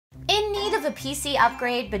In need of a PC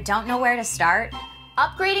upgrade but don't know where to start?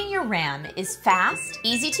 Upgrading your RAM is fast,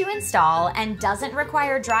 easy to install, and doesn't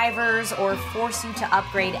require drivers or force you to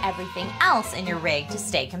upgrade everything else in your rig to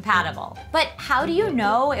stay compatible. But how do you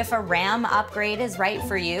know if a RAM upgrade is right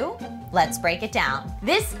for you? Let's break it down.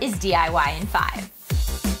 This is DIY in 5.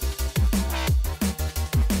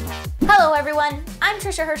 Hello everyone, I'm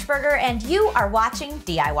Trisha Hirschberger and you are watching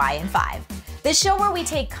DIY in 5. The show where we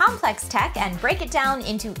take complex tech and break it down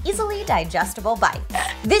into easily digestible bites.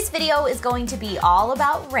 This video is going to be all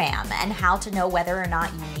about RAM and how to know whether or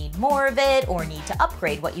not you need more of it or need to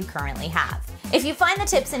upgrade what you currently have. If you find the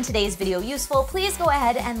tips in today's video useful, please go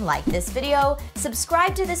ahead and like this video,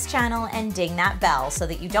 subscribe to this channel, and ding that bell so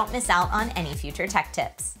that you don't miss out on any future tech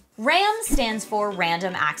tips. RAM stands for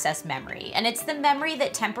Random Access Memory, and it's the memory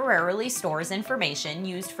that temporarily stores information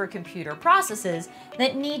used for computer processes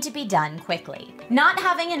that need to be done quickly. Not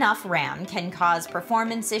having enough RAM can cause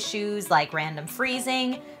performance issues like random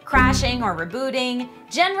freezing, crashing or rebooting,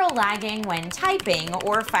 general lagging when typing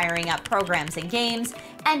or firing up programs and games,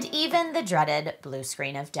 and even the dreaded blue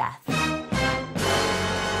screen of death.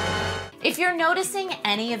 If you're noticing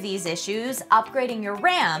any of these issues, upgrading your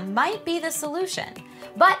RAM might be the solution.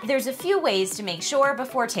 But there's a few ways to make sure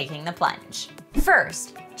before taking the plunge.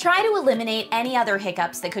 First, try to eliminate any other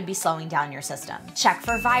hiccups that could be slowing down your system. Check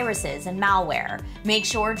for viruses and malware. Make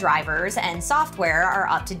sure drivers and software are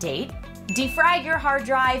up to date. Defrag your hard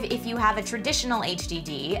drive if you have a traditional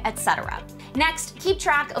HDD, etc. Next, keep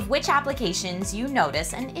track of which applications you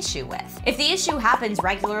notice an issue with. If the issue happens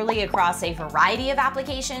regularly across a variety of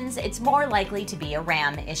applications, it's more likely to be a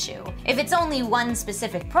RAM issue. If it's only one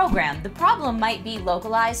specific program, the problem might be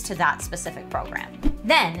localized to that specific program.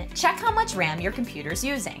 Then, check how much RAM your computer's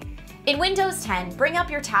using. In Windows 10, bring up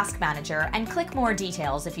your Task Manager and click More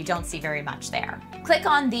Details if you don't see very much there. Click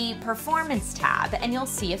on the Performance tab and you'll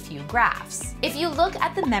see a few graphs. If you look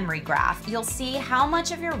at the memory graph, you'll see how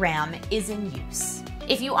much of your RAM is in use.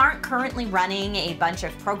 If you aren't currently running a bunch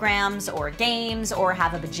of programs or games or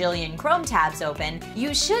have a bajillion Chrome tabs open,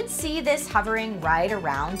 you should see this hovering right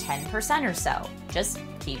around 10% or so, just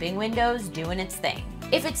keeping Windows doing its thing.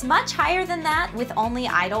 If it's much higher than that with only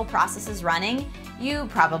idle processes running, you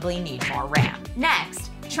probably need more RAM.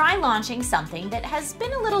 Next, try launching something that has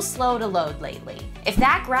been a little slow to load lately. If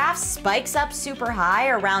that graph spikes up super high,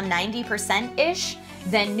 around 90%-ish,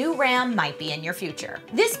 then new RAM might be in your future.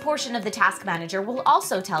 This portion of the Task Manager will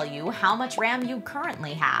also tell you how much RAM you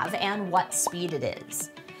currently have and what speed it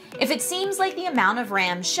is. If it seems like the amount of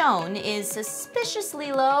RAM shown is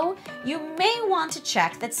suspiciously low, you may want to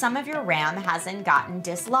check that some of your RAM hasn't gotten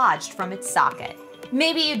dislodged from its socket.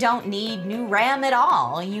 Maybe you don't need new RAM at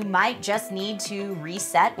all. You might just need to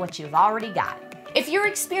reset what you've already got. If you're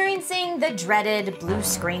experiencing the dreaded blue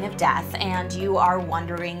screen of death and you are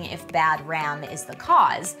wondering if bad RAM is the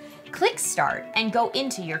cause, click Start and go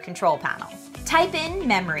into your control panel. Type in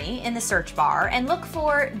memory in the search bar and look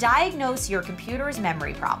for Diagnose your computer's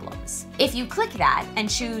memory problems. If you click that and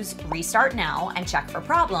choose Restart Now and check for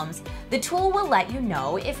problems, the tool will let you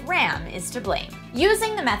know if RAM is to blame.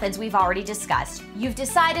 Using the methods we've already discussed, you've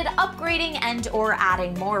decided upgrading and/or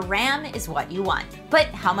adding more RAM is what you want. But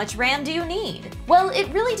how much RAM do you need? Well, it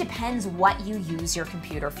really depends what you use your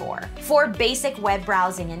computer for. For basic web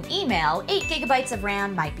browsing and email, 8 GB of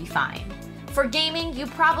RAM might be fine. For gaming, you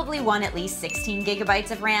probably want at least 16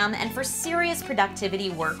 GB of RAM, and for serious productivity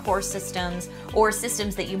workhorse systems, or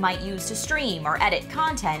systems that you might use to stream or edit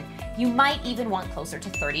content, you might even want closer to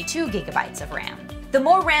 32 GB of RAM. The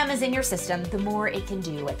more RAM is in your system, the more it can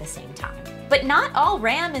do at the same time. But not all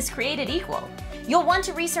RAM is created equal. You'll want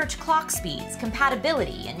to research clock speeds,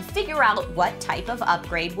 compatibility, and figure out what type of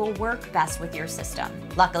upgrade will work best with your system.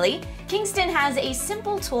 Luckily, Kingston has a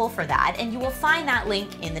simple tool for that, and you will find that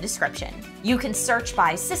link in the description. You can search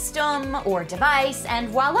by system or device, and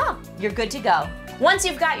voila, you're good to go. Once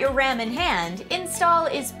you've got your RAM in hand, install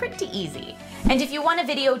is pretty easy. And if you want a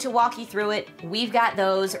video to walk you through it, we've got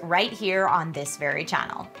those right here on this very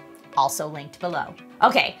channel. Also linked below.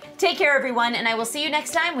 Okay, take care everyone, and I will see you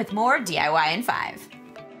next time with more DIY in 5.